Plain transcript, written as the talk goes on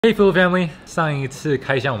Hey Full Family， 上一次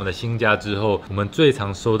开箱我们的新家之后，我们最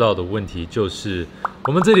常收到的问题就是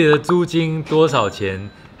我们这里的租金多少钱，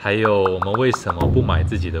还有我们为什么不买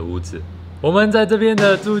自己的屋子。我们在这边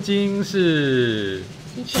的租金是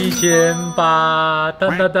7800，哒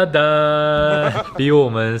哒哒哒，比我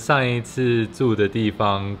们上一次住的地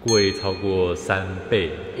方贵超过3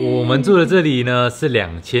倍。我们住的这里呢是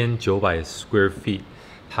2900 square feet。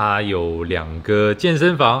它有2个健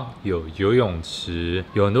身房，有游泳池，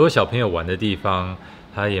有很多小朋友玩的地方，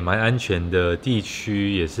它也蛮安全的，地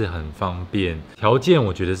区也是很方便，条件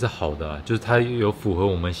我觉得是好的啊，就是它有符合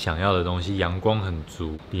我们想要的东西，阳光很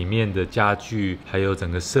足，里面的家具还有整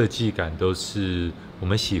个设计感都是我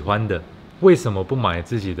们喜欢的。为什么不买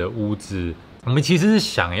自己的屋子？我们其实是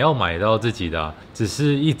想要买到自己的只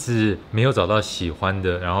是一直没有找到喜欢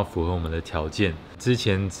的，然后符合我们的条件。之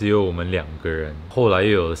前只有我们2个人，后来又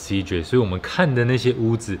有了 CJ， 所以我们看的那些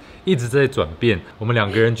屋子一直在转变。我们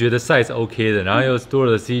2个人觉得 size OK 的，然后又多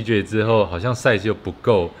了 CJ 之后，好像 size 又不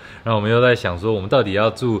够，然后我们又在想说，我们到底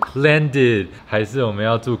要住 landed 还是我们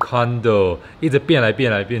要住 condo， 一直变来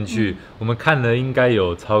变去。我们看了应该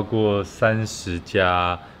有超过30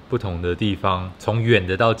家不同的地方，从远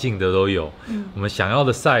的到近的都有。我们想要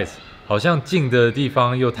的 size。好像近的地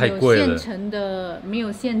方又太贵了，有现成的没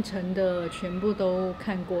有现成的全部都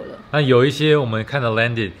看过了。那有一些我们看的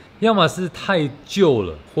landed， 要么是太旧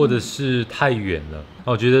了，或者是太远了。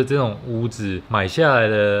我觉得这种屋子买下来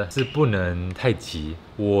的是不能太急。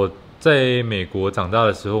我在美国长大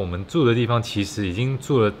的时候，我们住的地方其实已经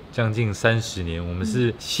住了将近30年。我们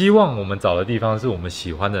是希望我们找的地方是我们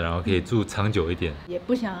喜欢的，然后可以住长久一点。也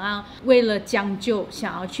不想要为了将就，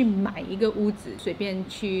想要去买一个屋子，随便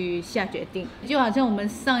去下决定。就好像我们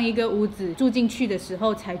上一个屋子住进去的时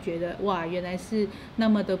候，才觉得哇，原来是那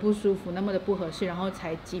么的不舒服，那么的不合适，然后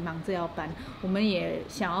才急忙着要搬。我们也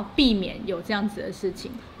想要避免有这样子的事情。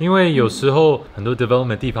因为有时候很多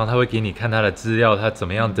development 地方，他会给你看他的资料，他怎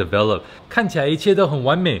么样 develop。看起来一切都很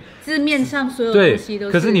完美，字面上所有东西都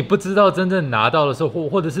是，可是你不知道真正拿到的时候，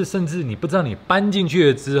或者是甚至你不知道你搬进去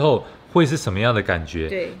了之后会是什么样的感觉。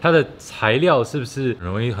对，它的材料是不是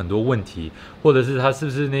容易很多问题，或者是它是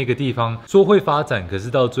不是那个地方说会发展，可是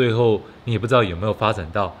到最后你也不知道有没有发展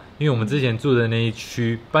到。因为我们之前住的那一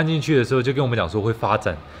区搬进去的时候就跟我们讲说会发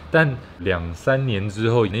展，但2-3年之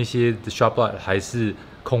后那些 shop lot 还是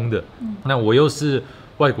空的。那我又是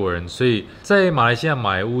外国人，所以在马来西亚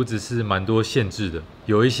买屋子是蛮多限制的。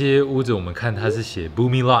有一些屋子我们看它是写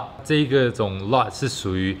booming lot， 这一个种 lot 是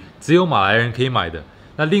属于只有马来人可以买的。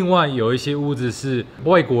那另外有一些屋子是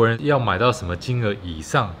外国人要买到什么金额以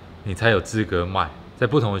上，你才有资格买。在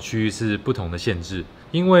不同的区域是不同的限制，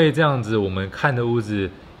因为这样子我们看的屋子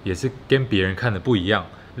也是跟别人看的不一样。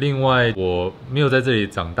另外我没有在这里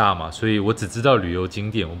长大嘛，所以我只知道旅游景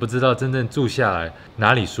点，我不知道真正住下来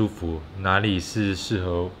哪里舒服，哪里是适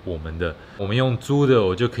合我们的。我们用租的，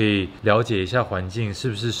我就可以了解一下环境是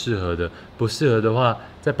不是适合的，不适合的话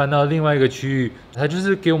再搬到另外一个区域。它就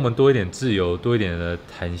是给我们多一点自由，多一点的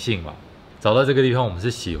弹性嘛。找到这个地方我们是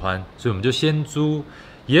喜欢，所以我们就先租。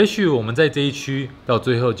也许我们在这一区到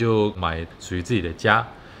最后就买属于自己的家。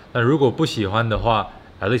那如果不喜欢的话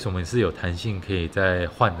，at least 我们是有弹性可以再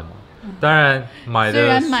换的嘛。当然买的虽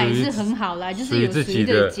然买是很好啦，就是有自己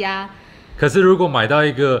的家。可是如果买到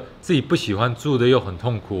一个自己不喜欢住的又很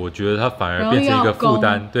痛苦，我觉得它反而变成一个负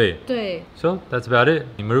担。对。So that's about it。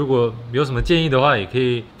你们如果有什么建议的话，也可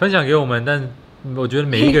以分享给我们。但我觉得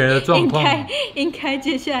每一个人的状况应该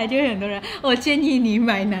接下来就会很多人，我建议你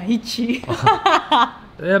买哪一区。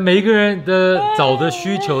每一个人的找的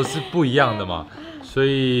需求是不一样的嘛，所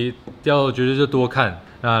以要觉得就多看。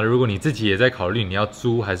那如果你自己也在考虑你要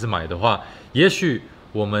租还是买的话，也许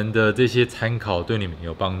我们的这些参考对你们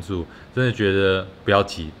有帮助。真的觉得不要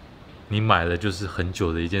急，你买了就是很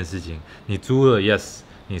久的一件事情。你租了 ，yes，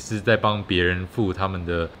 你是在帮别人付他们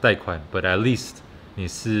的贷款 ，but at least 你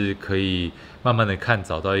是可以慢慢的看，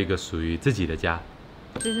找到一个属于自己的家。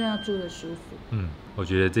就是要住的舒服。我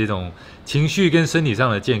觉得这种情绪跟身体上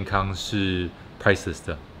的健康是 priceless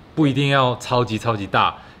的，不一定要超级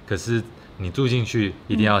大，可是你住进去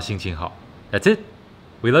一定要心情好。That's it.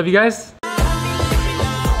 We love you guys.